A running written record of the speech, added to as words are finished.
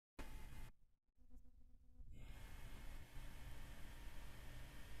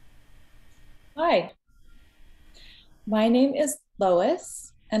Hi, my name is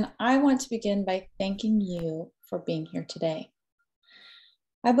Lois, and I want to begin by thanking you for being here today.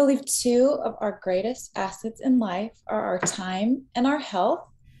 I believe two of our greatest assets in life are our time and our health,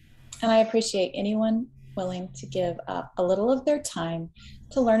 and I appreciate anyone willing to give up a little of their time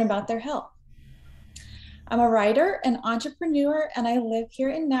to learn about their health. I'm a writer and entrepreneur, and I live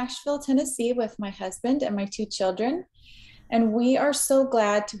here in Nashville, Tennessee with my husband and my two children. And we are so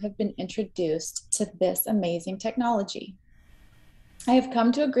glad to have been introduced to this amazing technology. I have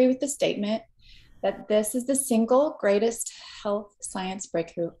come to agree with the statement that this is the single greatest health science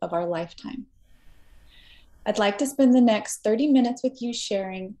breakthrough of our lifetime. I'd like to spend the next 30 minutes with you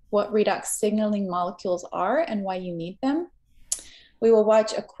sharing what redox signaling molecules are and why you need them. We will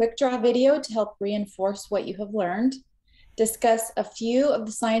watch a quick draw video to help reinforce what you have learned, discuss a few of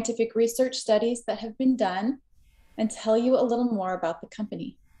the scientific research studies that have been done, and tell you a little more about the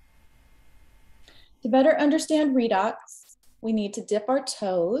company. To better understand redox, we need to dip our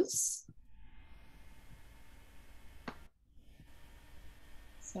toes.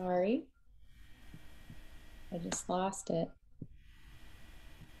 Sorry, I just lost it.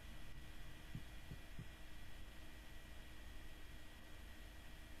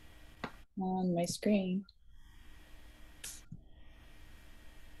 On my screen.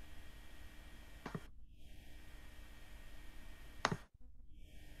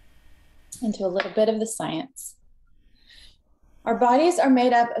 Into a little bit of the science. Our bodies are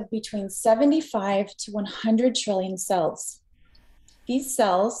made up of between 75 to 100 trillion cells. These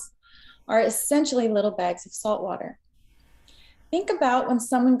cells are essentially little bags of salt water. Think about when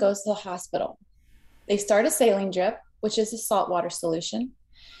someone goes to the hospital. They start a saline drip, which is a saltwater solution.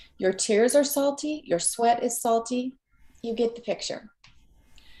 Your tears are salty, your sweat is salty. You get the picture.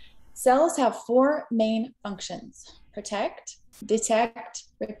 Cells have four main functions: protect, detect,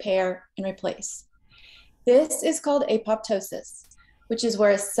 repair, and replace. This is called apoptosis, which is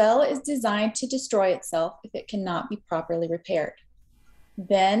where a cell is designed to destroy itself if it cannot be properly repaired.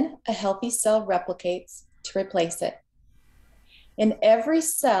 Then a healthy cell replicates to replace it. In every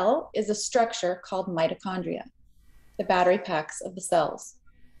cell is a structure called mitochondria, the battery packs of the cells.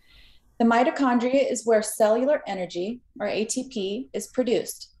 The mitochondria is where cellular energy, or ATP, is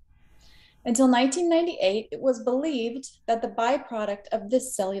produced. Until 1998, it was believed that the byproduct of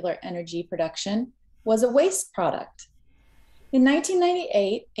this cellular energy production was a waste product. In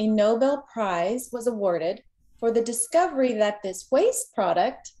 1998, a Nobel Prize was awarded for the discovery that this waste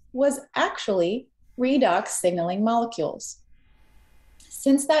product was actually redox signaling molecules.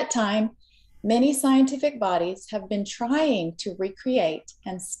 Since that time, many scientific bodies have been trying to recreate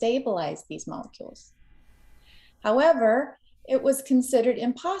and stabilize these molecules. However, it was considered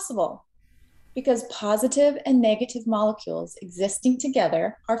impossible because positive and negative molecules existing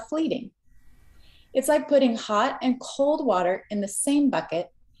together are fleeting. It's like putting hot and cold water in the same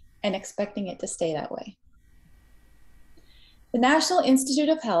bucket and expecting it to stay that way. The National Institute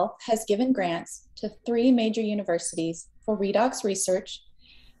of Health has given grants to 3 major universities for redox research,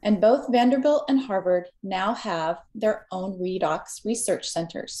 and both Vanderbilt and Harvard now have their own redox research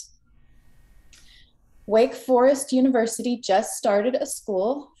centers. Wake Forest University just started a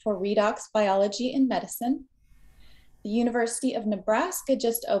school for redox biology and medicine. The University of Nebraska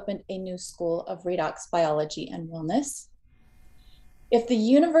just opened a new school of redox biology and wellness. If the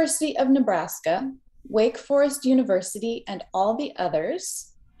University of Nebraska, Wake Forest University, and all the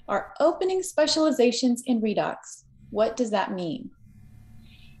others are opening specializations in redox, what does that mean?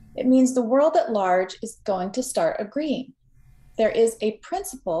 It means the world at large is going to start agreeing. There is a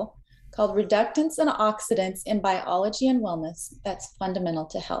principle called reductants and oxidants in biology and wellness that's fundamental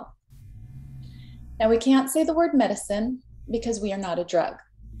to health. Now, we can't say the word medicine because we are not a drug,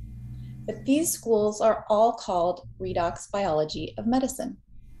 but these schools are all called redox biology of medicine.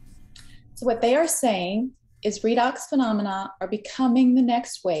 So what they are saying is redox phenomena are becoming the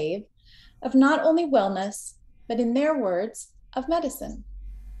next wave of not only wellness, but in their words, of medicine.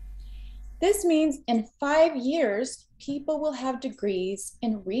 This means in 5 years, people will have degrees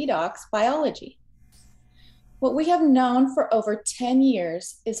in redox biology. What we have known for over 10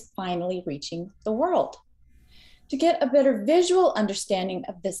 years is finally reaching the world. To get a better visual understanding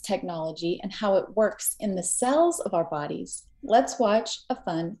of this technology and how it works in the cells of our bodies, let's watch a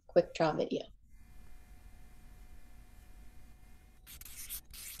fun quick draw video.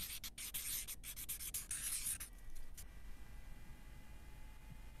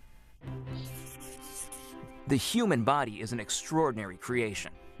 The human body is an extraordinary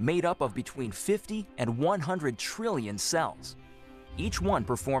creation, made up of between 50 and 100 trillion cells, each one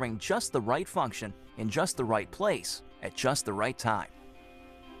performing just the right function in just the right place at just the right time.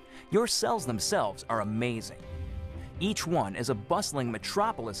 Your cells themselves are amazing. Each one is a bustling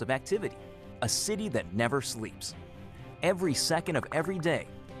metropolis of activity, a city that never sleeps. Every second of every day,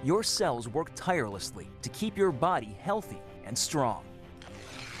 your cells work tirelessly to keep your body healthy and strong.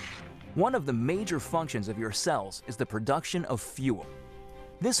 One of the major functions of your cells is the production of fuel.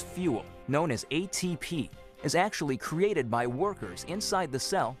 This fuel, known as ATP, is actually created by workers inside the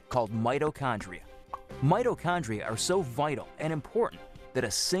cell called mitochondria. Mitochondria are so vital and important that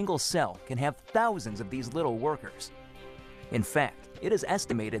a single cell can have thousands of these little workers. In fact, it is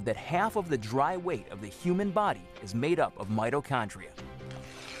estimated that half of the dry weight of the human body is made up of mitochondria.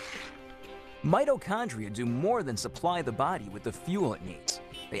 Mitochondria do more than supply the body with the fuel it needs.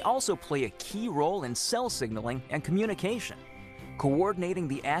 They also play a key role in cell signaling and communication, coordinating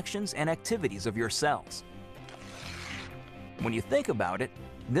the actions and activities of your cells. When you think about it,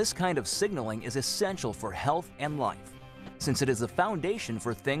 this kind of signaling is essential for health and life, since it is the foundation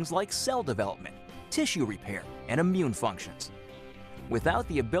for things like cell development, tissue repair, and immune functions. Without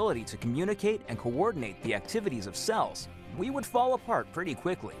the ability to communicate and coordinate the activities of cells, we would fall apart pretty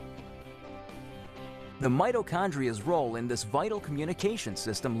quickly. The mitochondria's role in this vital communication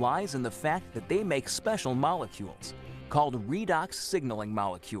system lies in the fact that they make special molecules, called redox signaling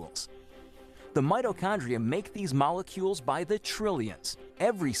molecules. The mitochondria make these molecules by the trillions,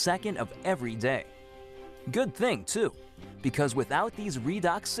 every second of every day. Good thing, too, because without these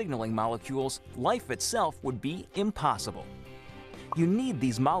redox signaling molecules, life itself would be impossible. You need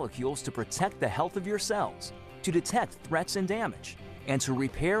these molecules to protect the health of your cells, to detect threats and damage, and to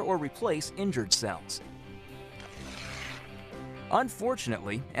repair or replace injured cells.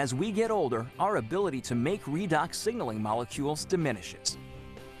 Unfortunately, as we get older, our ability to make redox signaling molecules diminishes.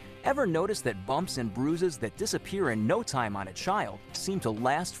 Ever notice that bumps and bruises that disappear in no time on a child seem to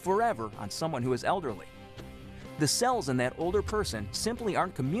last forever on someone who is elderly? The cells in that older person simply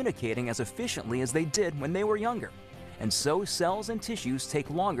aren't communicating as efficiently as they did when they were younger, and so cells and tissues take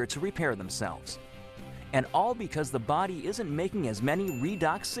longer to repair themselves. And all because the body isn't making as many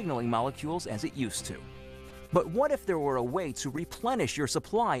redox signaling molecules as it used to. But what if there were a way to replenish your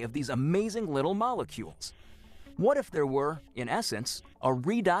supply of these amazing little molecules? What if there were, in essence, a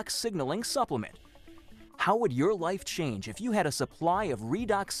redox signaling supplement? How would your life change if you had a supply of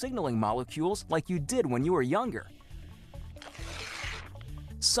redox signaling molecules like you did when you were younger?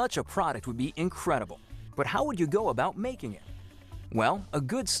 Such a product would be incredible, but how would you go about making it? Well, a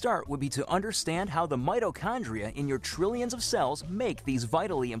good start would be to understand how the mitochondria in your trillions of cells make these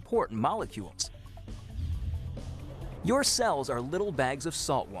vitally important molecules. Your cells are little bags of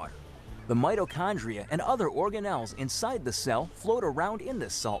salt water. The mitochondria and other organelles inside the cell float around in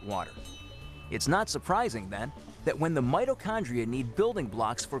this salt water. It's not surprising, then, that when the mitochondria need building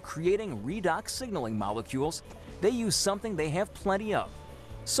blocks for creating redox signaling molecules, they use something they have plenty of: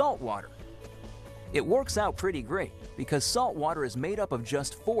 salt water. It works out pretty great because salt water is made up of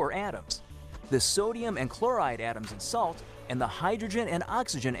just 4 atoms: the sodium and chloride atoms in salt and the hydrogen and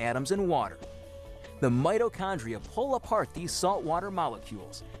oxygen atoms in water. The mitochondria pull apart these saltwater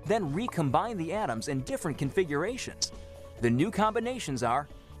molecules, then recombine the atoms in different configurations. The new combinations are,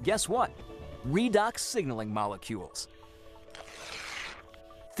 guess what? Redox signaling molecules.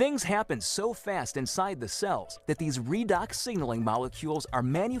 Things happen so fast inside the cells that these redox signaling molecules are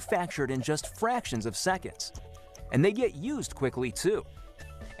manufactured in just fractions of seconds. And they get used quickly too.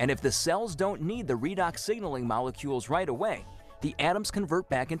 And if the cells don't need the redox signaling molecules right away, the atoms convert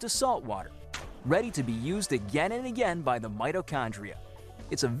back into salt water, ready to be used again and again by the mitochondria.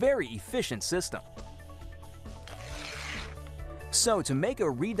 It's a very efficient system. So to make a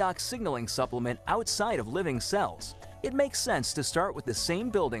redox signaling supplement outside of living cells, it makes sense to start with the same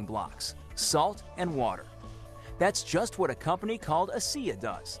building blocks: salt and water. That's just what a company called Asea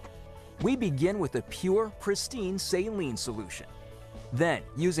does. We begin with a pure, pristine saline solution. Then,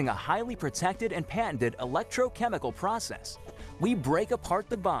 using a highly protected and patented electrochemical process, we break apart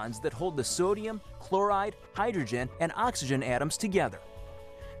the bonds that hold the sodium, chloride, hydrogen, and oxygen atoms together.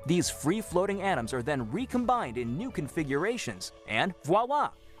 These free-floating atoms are then recombined in new configurations, and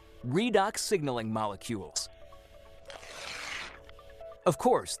voila! Redox signaling molecules. Of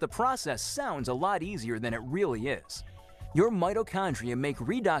course, the process sounds a lot easier than it really is. Your mitochondria make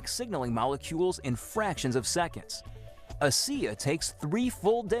redox signaling molecules in fractions of seconds. Asea takes 3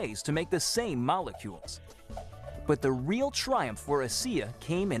 full days to make the same molecules. But the real triumph for Asea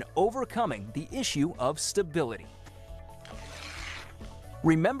came in overcoming the issue of stability.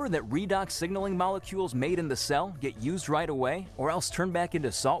 Remember that redox signaling molecules made in the cell get used right away or else turn back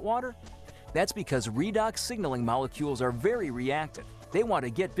into salt water? That's because redox signaling molecules are very reactive. They want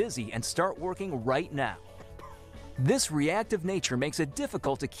to get busy and start working right now. This reactive nature makes it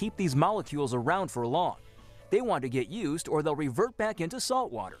difficult to keep these molecules around for long. They want to get used or they'll revert back into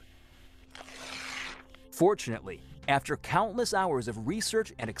salt water. Fortunately, after countless hours of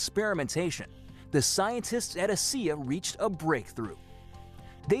research and experimentation, the scientists at Asea reached a breakthrough.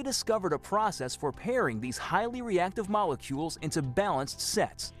 They discovered a process for pairing these highly reactive molecules into balanced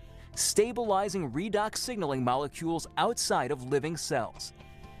sets, stabilizing redox signaling molecules outside of living cells.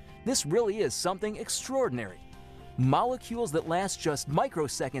 This really is something extraordinary. Molecules that last just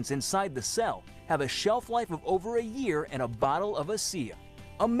microseconds inside the cell have a shelf life of over a year in a bottle of Asea.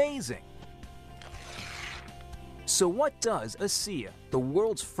 Amazing! So what does Asea, the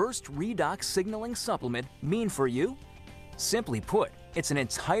world's first redox signaling supplement, mean for you? Simply put, it's an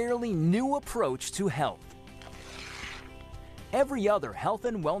entirely new approach to health. Every other health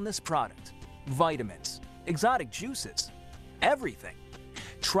and wellness product, vitamins, exotic juices, everything,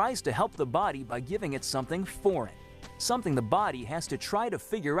 tries to help the body by giving it something foreign, something the body has to try to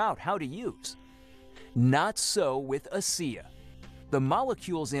figure out how to use. Not so with Asea. The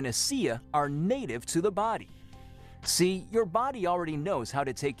molecules in Asea are native to the body. See, your body already knows how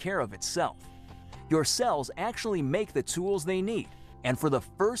to take care of itself. Your cells actually make the tools they need, and for the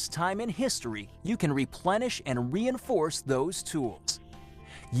first time in history, you can replenish and reinforce those tools.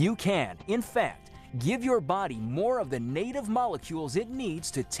 You can, in fact, give your body more of the native molecules it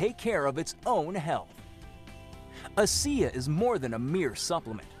needs to take care of its own health. Asea is more than a mere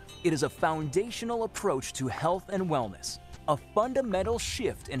supplement. It is a foundational approach to health and wellness, a fundamental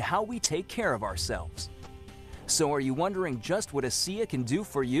shift in how we take care of ourselves. So are you wondering just what Asea can do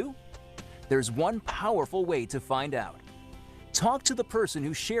for you? There's one powerful way to find out. Talk to the person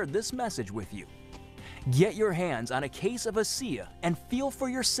who shared this message with you. Get your hands on a case of Asea and feel for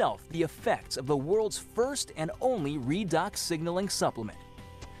yourself the effects of the world's first and only redox signaling supplement.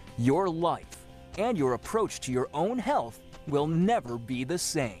 Your life and your approach to your own health will never be the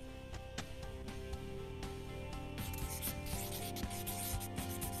same.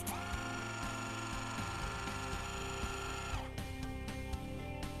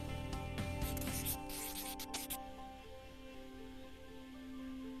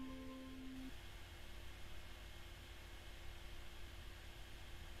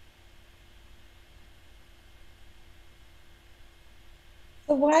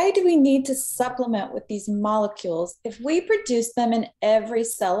 So why do we need to supplement with these molecules if we produce them in every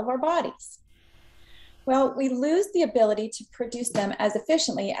cell of our bodies? Well, we lose the ability to produce them as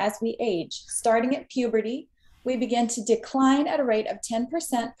efficiently as we age. Starting at puberty, we begin to decline at a rate of 10%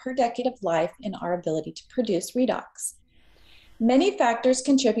 per decade of life in our ability to produce redox. Many factors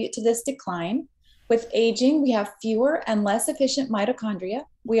contribute to this decline. With aging, we have fewer and less efficient mitochondria.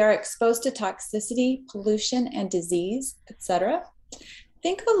 We are exposed to toxicity, pollution, and disease, etc.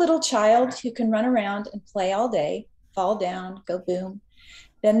 Think of a little child who can run around and play all day, fall down, go boom.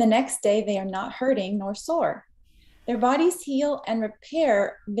 Then the next day, they are not hurting nor sore. Their bodies heal and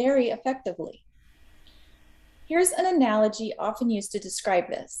repair very effectively. Here's an analogy often used to describe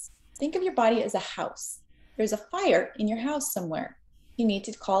this. Think of your body as a house. There's a fire in your house somewhere. You need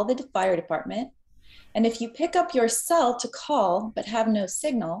to call the fire department. And if you pick up your cell to call but have no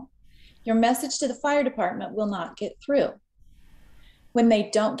signal, your message to the fire department will not get through. When they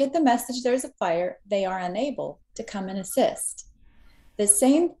don't get the message there's a fire, they are unable to come and assist. The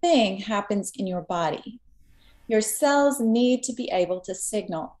same thing happens in your body. Your cells need to be able to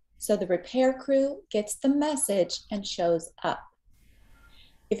signal, so the repair crew gets the message and shows up.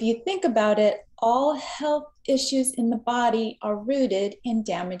 If you think about it, all health issues in the body are rooted in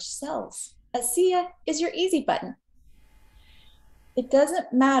damaged cells. Asea is your easy button. It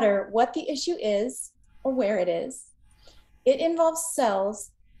doesn't matter what the issue is or where it is. It involves cells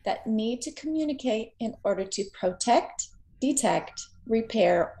that need to communicate in order to protect, detect,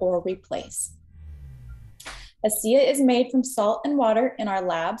 repair, or replace. Asea is made from salt and water in our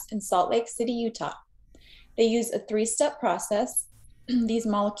labs in Salt Lake City, Utah. They use a 3-step process. These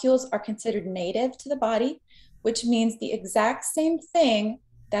molecules are considered native to the body, which means the exact same thing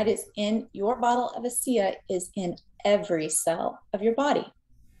that is in your bottle of Asea is in every cell of your body.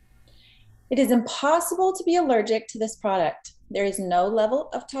 It is impossible to be allergic to this product. There is no level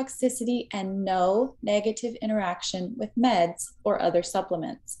of toxicity and no negative interaction with meds or other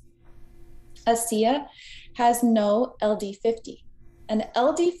supplements. Asea has no LD50. An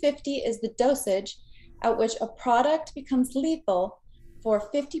LD50 is the dosage at which a product becomes lethal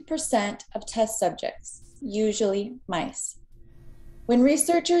for 50% of test subjects, usually mice. When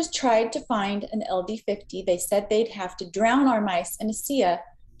researchers tried to find an LD50, they said they'd have to drown our mice in Asea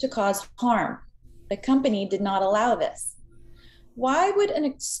to cause harm. The company did not allow this. Why would an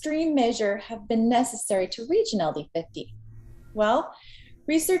extreme measure have been necessary to reach an LD50? Well,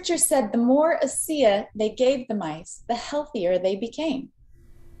 researchers said the more Asea they gave the mice, the healthier they became.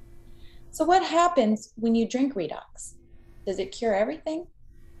 So what happens when you drink redox? Does it cure everything?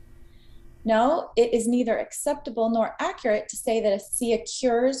 No, it is neither acceptable nor accurate to say that Asea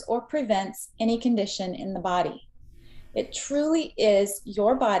cures or prevents any condition in the body. It truly is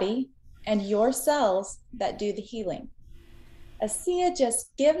your body and your cells that do the healing. Asea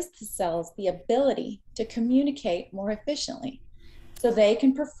just gives the cells the ability to communicate more efficiently so they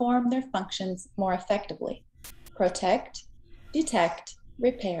can perform their functions more effectively: protect, detect,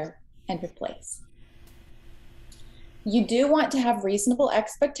 repair, and replace. You do want to have reasonable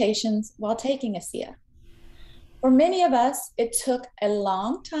expectations while taking Asea. For many of us, it took a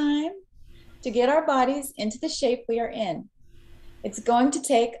long time to get our bodies into the shape we are in. It's going to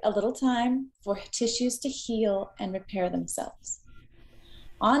take a little time for tissues to heal and repair themselves.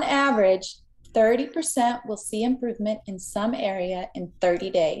 On average, 30% will see improvement in some area in 30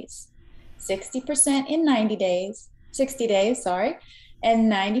 days, 60% in 60 days,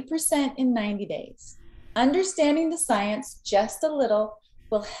 and 90% in 90 days. Understanding the science just a little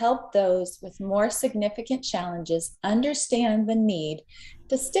will help those with more significant challenges understand the need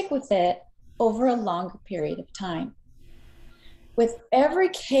to stick with it over a longer period of time. With every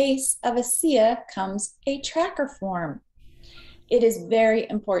case of Asea comes a tracker form. It is very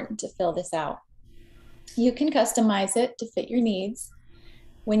important to fill this out. You can customize it to fit your needs.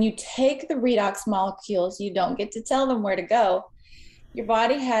 When you take the redox molecules, you don't get to tell them where to go. Your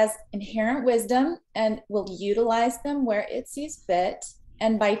body has inherent wisdom and will utilize them where it sees fit.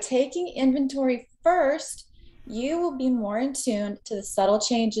 And by taking inventory first, you will be more in tune to the subtle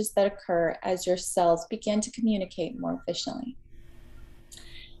changes that occur as your cells begin to communicate more efficiently.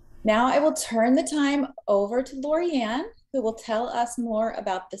 Now I will turn the time over to LoriAnn, who will tell us more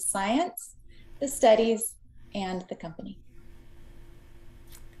about the science, the studies, and the company.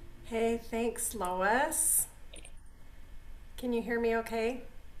 Hey, thanks, Lois. Can you hear me okay?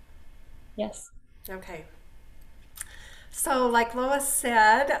 Yes. Okay. So, like Lois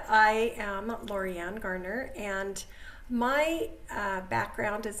said, I am LoriAnn Garner, and my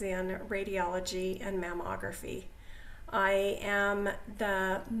background is in radiology and mammography. I am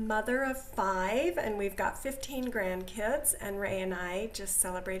the mother of 5, and we've got 15 grandkids, and Ray and I just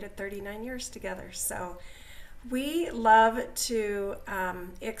celebrated 39 years together. So we love to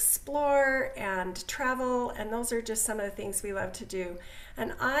explore and travel, and those are just some of the things we love to do.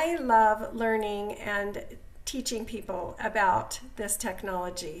 And I love learning and teaching people about this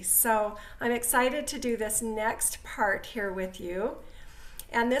technology. So I'm excited to do this next part here with you.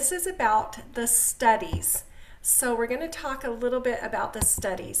 And this is about the studies. So we're going to talk a little bit about the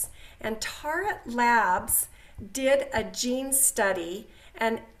studies. And Tarot Labs did a gene study,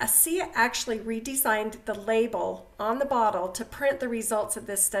 and Asea actually redesigned the label on the bottle to print the results of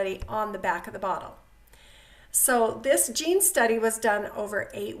this study on the back of the bottle. So this gene study was done over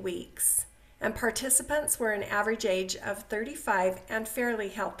 8 weeks, and participants were an average age of 35 and fairly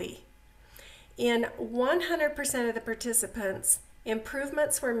healthy. In 100% of the participants,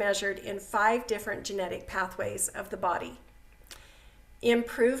 improvements were measured in 5 different genetic pathways of the body: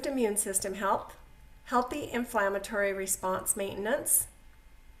 improved immune system health, healthy inflammatory response maintenance,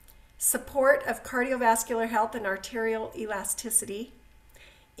 support of cardiovascular health and arterial elasticity,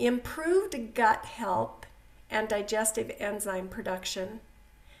 improved gut health and digestive enzyme production,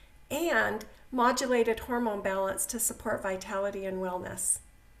 and modulated hormone balance to support vitality and wellness.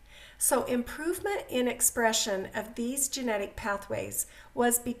 So improvement in expression of these genetic pathways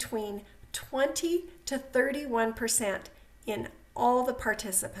was between 20 to 31% in all the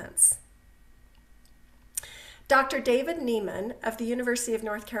participants. Dr. David Neiman of the University of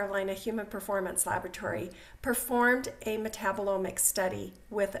North Carolina Human Performance Laboratory performed a metabolomic study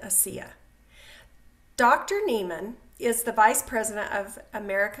with Asea. Dr. Neiman is the Vice President of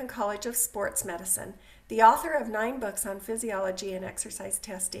American College of Sports Medicine, the author of 9 books on physiology and exercise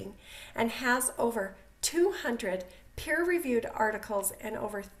testing, and has over 200 peer-reviewed articles and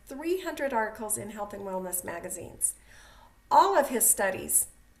over 300 articles in health and wellness magazines. All of his studies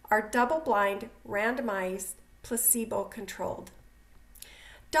are double-blind, randomized, placebo-controlled.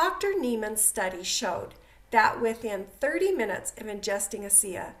 Dr. Neiman's study showed that within 30 minutes of ingesting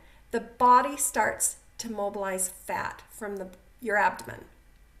Asea, the body starts to mobilize fat from your abdomen.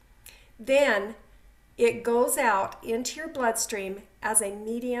 Then it goes out into your bloodstream as a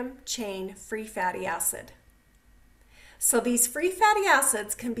medium chain free fatty acid. So these free fatty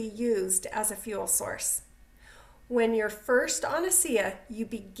acids can be used as a fuel source. When you're first on Asea, you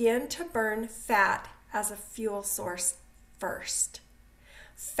begin to burn fat as a fuel source first.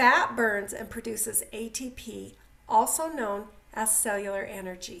 Fat burns and produces ATP, also known as cellular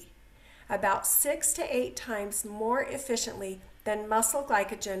energy, about 6 to 8 times more efficiently than muscle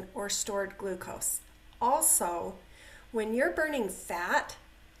glycogen or stored glucose. Also, when you're burning fat,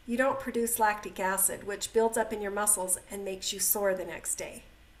 you don't produce lactic acid, which builds up in your muscles and makes you sore the next day.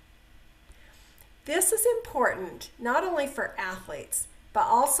 This is important not only for athletes, but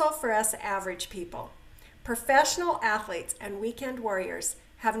also for us average people. Professional athletes and weekend warriors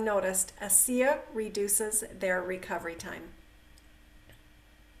have noticed Asea reduces their recovery time.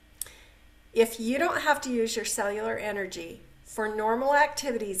 If you don't have to use your cellular energy for normal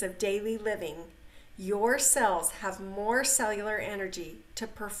activities of daily living, your cells have more cellular energy to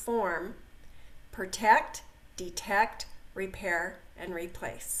perform, protect, detect, repair, and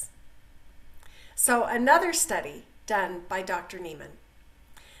replace. So another study done by Dr. Neiman.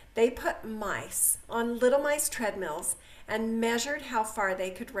 They put mice on little mice treadmills and measured how far they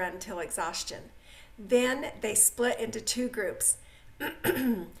could run till exhaustion. Then they split into 2 groups.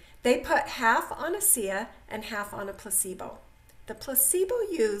 They put half on Asea and half on a placebo. The placebo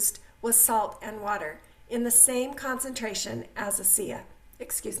used was salt and water in the same concentration as Asea.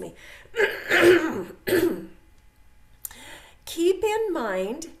 Excuse me. Keep in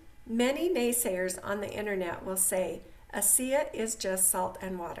mind, many naysayers on the internet will say Asea is just salt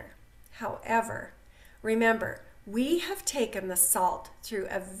and water. However, remember, we have taken the salt through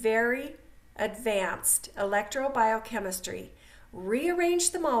a very advanced electrobiochemistry,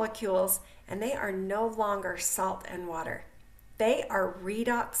 rearranged the molecules, and they are no longer salt and water. They are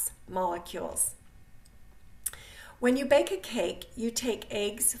redox molecules. When you bake a cake, you take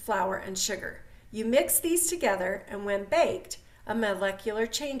eggs, flour, and sugar. You mix these together, and when baked, a molecular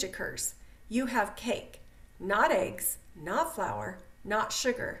change occurs. You have cake, not eggs, not flour, not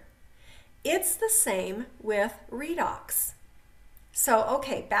sugar. It's the same with redox. So,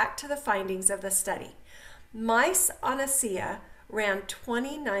 okay, back to the findings of the study. Mice on Asea ran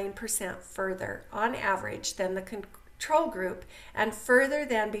 29% further on average than the control group and further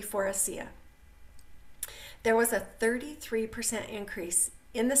than before Asea. There was a 33% increase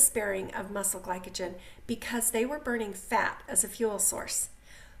in the sparing of muscle glycogen because they were burning fat as a fuel source.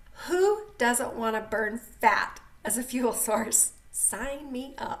 Who doesn't want to burn fat as a fuel source? Sign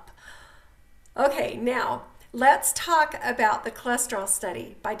me up. Okay, now let's talk about the cholesterol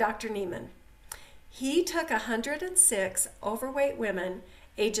study by Dr. Neiman. He took 106 overweight women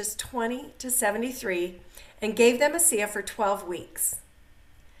ages 20 to 73 and gave them Asea for 12 weeks.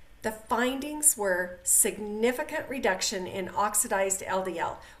 The findings were significant reduction in oxidized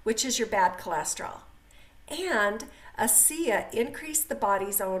LDL, which is your bad cholesterol. And Asea increased the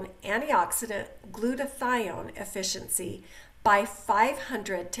body's own antioxidant glutathione efficiency by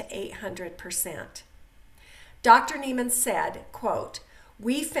 500 to 800%. Dr. Neiman said, quote,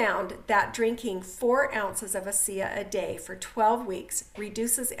 "We found that drinking 4 ounces of Asea a day for 12 weeks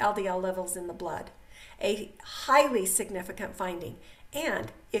reduces LDL levels in the blood, a highly significant finding.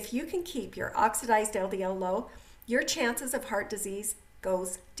 And if you can keep your oxidized LDL low, your chances of heart disease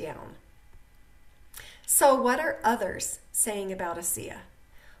goes down." So what are others saying about Asea?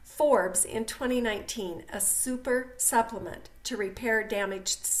 Forbes in 2019, a super supplement to repair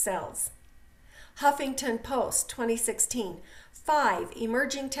damaged cells. Huffington Post 2016, 5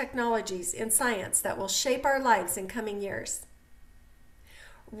 emerging technologies in science that will shape our lives in coming years.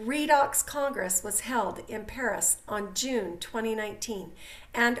 Redox Congress was held in Paris on June 2019,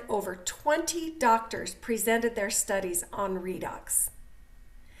 and over 20 doctors presented their studies on redox.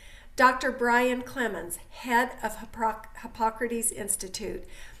 Dr. Brian Clemens, head of Hippocrates Institute,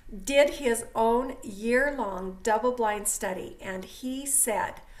 did his own year-long double-blind study, and he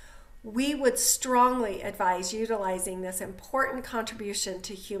said, "We would strongly advise utilizing this important contribution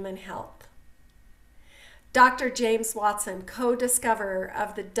to human health." Dr. James Watson, co-discoverer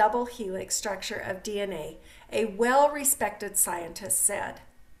of the double helix structure of DNA, a well-respected scientist, said,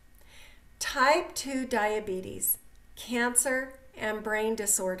 "Type 2 diabetes, cancer, and brain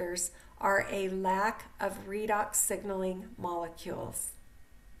disorders are a lack of redox signaling molecules."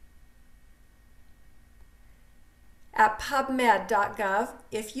 At PubMed.gov,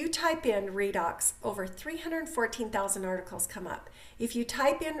 if you type in redox, over 314,000 articles come up. If you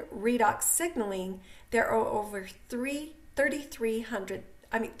type in redox signaling, there are over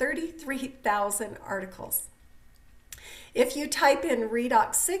 33,000 articles. If you type in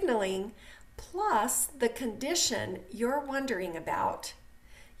redox signaling plus the condition you're wondering about,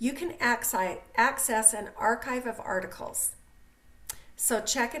 you can access an archive of articles. So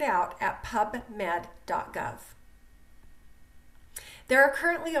check it out at PubMed.gov. There are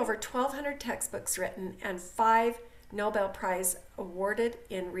currently over 1,200 textbooks written and 5 Nobel Prize awarded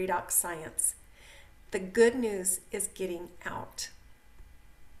in redox science. The good news is getting out.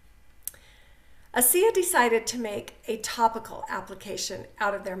 Asea decided to make a topical application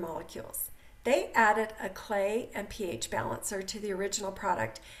out of their molecules. They added a clay and pH balancer to the original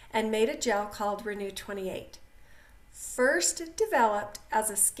product and made a gel called Renew 28. First developed as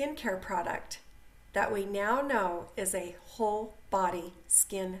a skincare product that we now know is a whole body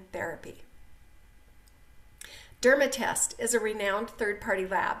skin therapy. Dermatest is a renowned third-party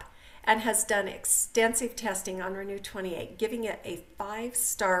lab and has done extensive testing on Renew 28, giving it a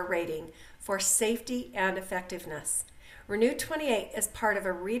 5-star rating for safety and effectiveness. Renew 28 is part of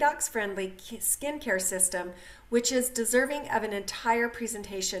a redox-friendly skincare system, which is deserving of an entire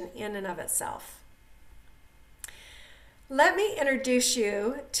presentation in and of itself. Let me introduce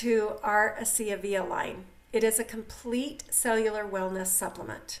you to our Asea Via line. It is a complete cellular wellness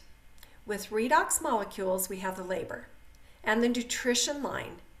supplement. With redox molecules, we have the labor and the nutrition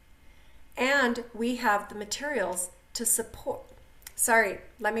line, and we have the materials to support. Sorry,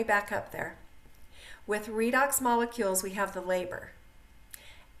 let me back up there. With redox molecules, we have the labor.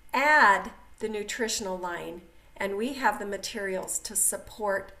 Add the nutritional line, and we have the materials to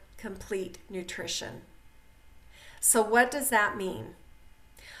support complete nutrition. So what does that mean?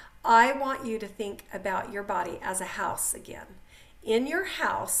 I want you to think about your body as a house again. In your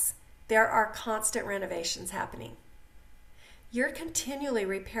house, there are constant renovations happening. You're continually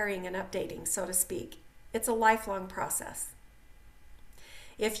repairing and updating, so to speak. It's a lifelong process.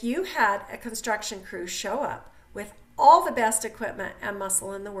 If you had a construction crew show up with all the best equipment and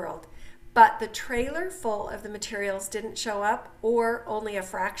muscle in the world, but the trailer full of the materials didn't show up, or only a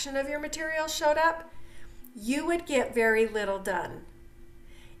fraction of your materials showed up, you would get very little done.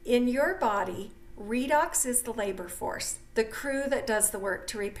 In your body, redox is the labor force, the crew that does the work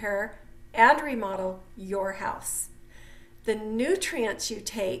to repair and remodel your house. The nutrients you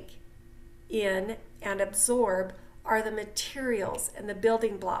take in and absorb are the materials and the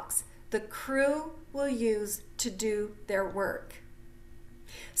building blocks the crew will use to do their work.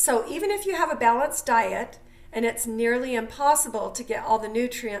 So even if you have a balanced diet, and it's nearly impossible to get all the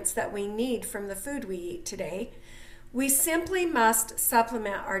nutrients that we need from the food we eat today, we simply must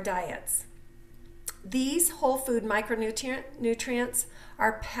supplement our diets. These whole food micronutrients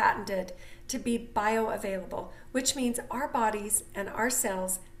are patented to be bioavailable, which means our bodies and our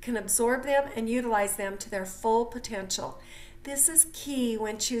cells can absorb them and utilize them to their full potential. This is key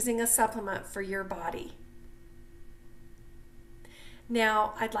when choosing a supplement for your body.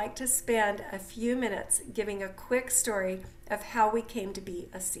 Now, I'd like to spend a few minutes giving a quick story of how we came to be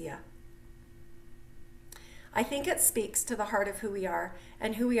Asea. I think it speaks to the heart of who we are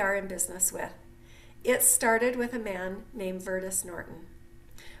and who we are in business with. It started with a man named Vertus Norton.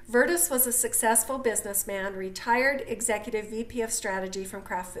 Vertus was a successful businessman, retired executive VP of strategy from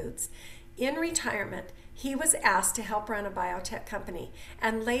Kraft Foods. In retirement, he was asked to help run a biotech company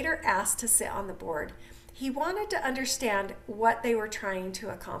and later asked to sit on the board. He wanted to understand what they were trying to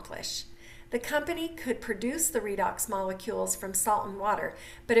accomplish. The company could produce the redox molecules from salt and water,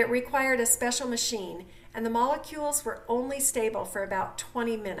 but it required a special machine, and the molecules were only stable for about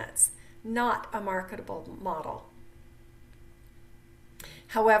 20 minutes, not a marketable model.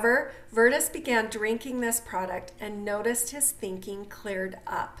 However, Vertus began drinking this product and noticed his thinking cleared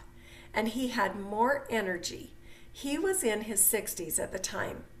up, and he had more energy. He was in his 60s at the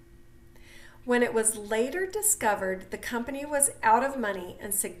time. When it was later discovered the company was out of money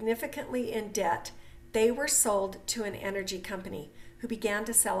and significantly in debt, they were sold to an energy company who began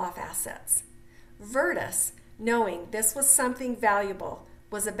to sell off assets. Vertus, knowing this was something valuable,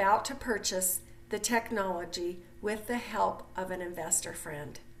 was about to purchase the technology with the help of an investor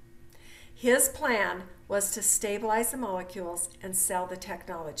friend. His plan was to stabilize the molecules and sell the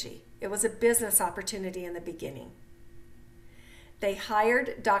technology. It was a business opportunity in the beginning. They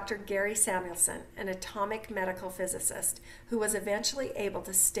hired Dr. Gary Samuelson, an atomic medical physicist, who was eventually able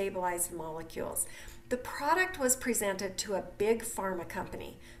to stabilize the molecules. The product was presented to a big pharma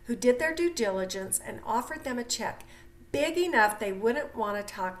company who did their due diligence and offered them a check big enough they wouldn't want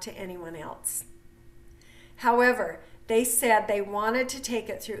to talk to anyone else. However, they said they wanted to take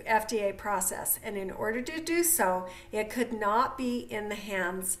it through FDA process, and in order to do so, it could not be in the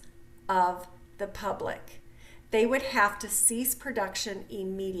hands of the public. They would have to cease production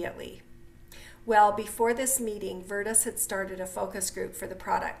immediately. Well, before this meeting, Vertus had started a focus group for the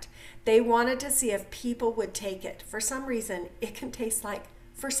product. They wanted to see if people would take it. For some reason,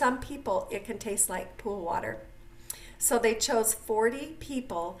 for some people, it can taste like pool water. So they chose 40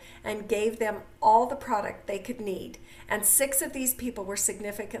 people and gave them all the product they could need. And 6 of these people were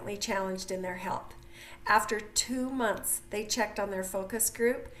significantly challenged in their health. After 2 months, they checked on their focus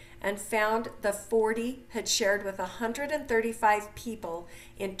group and found the 40 had shared with 135 people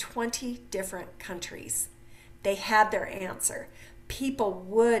in 20 different countries. They had their answer. People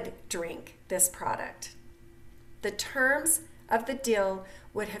would drink this product. The terms of the deal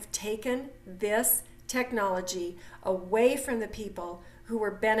would have taken this technology away from the people who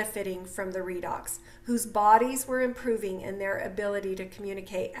were benefiting from the redox, whose bodies were improving in their ability to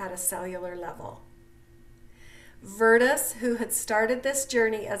communicate at a cellular level. Virtus, who had started this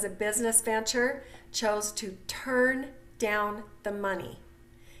journey as a business venture, chose to turn down the money.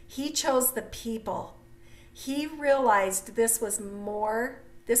 He chose the people. He realized this was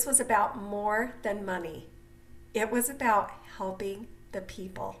about more than money. It was about helping the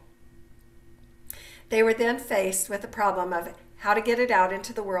people. They were then faced with the problem of how to get it out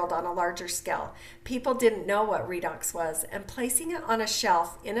into the world on a larger scale. People didn't know what redox was, and placing it on a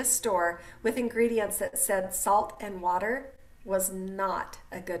shelf in a store with ingredients that said salt and water was not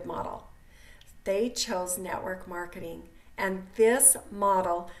a good model. They chose network marketing, and this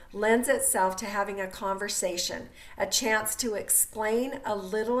model lends itself to having a conversation, a chance to explain a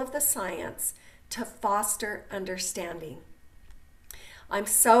little of the science to foster understanding. I'm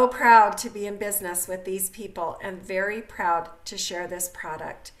so proud to be in business with these people and very proud to share this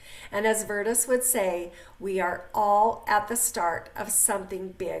product. And as Virtus would say, we are all at the start of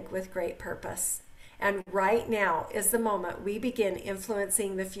something big with great purpose. And right now is the moment we begin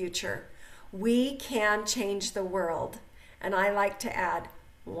influencing the future. We can change the world. And I like to add,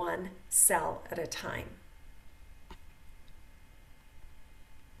 one cell at a time.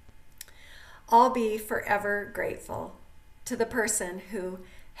 I'll be forever grateful to the person who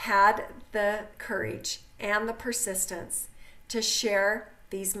had the courage and the persistence to share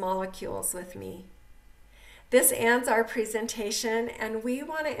these molecules with me. This ends our presentation, and we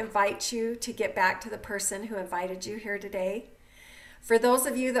want to invite you to get back to the person who invited you here today. For those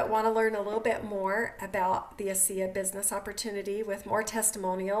of you that want to learn a little bit more about the Asea business opportunity with more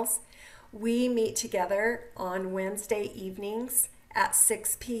testimonials, we meet together on Wednesday evenings at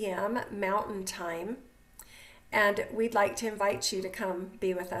 6 p.m. Mountain Time. And we'd like to invite you to come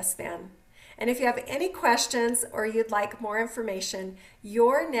be with us then. And if you have any questions or you'd like more information,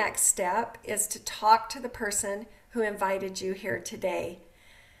 your next step is to talk to the person who invited you here today.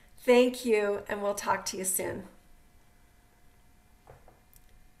 Thank you, and we'll talk to you soon.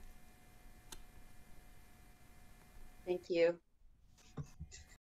 Thank you.